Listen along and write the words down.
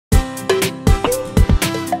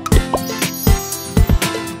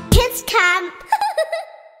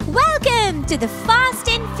to the Fast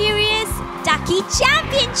and Furious Ducky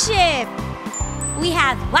Championship. We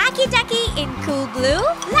have Wacky Ducky in cool blue,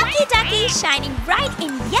 Lucky Ducky shining bright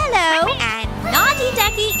in yellow, and Naughty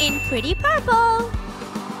Ducky in pretty purple.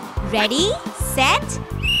 Ready, set,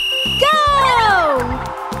 go!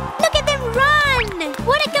 Look at them run!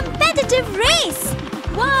 What a competitive race!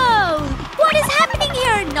 Whoa! What is happening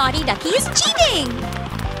here? Naughty Ducky is cheating!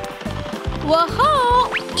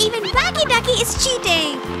 Whoa! Even Wacky Ducky is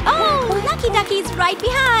cheating! Oh, Lucky Ducky is right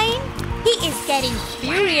behind! He is getting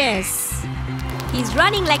furious! He's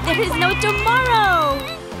running like there is no tomorrow!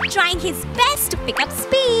 Trying his best to pick up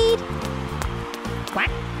speed!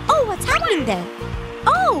 Oh, what's happening there?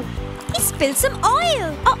 Oh! He spilled some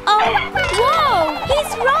oil! Uh-oh! Whoa!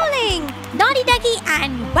 He's rolling! Naughty Ducky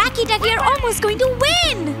and Wacky Ducky are almost going to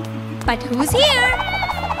win! But who's here?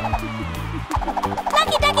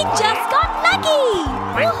 Lucky Ducky just got lucky!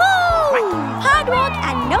 Woohoo! Hard work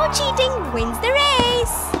and no cheating wins the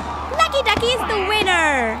race! Lucky Ducky is the winner!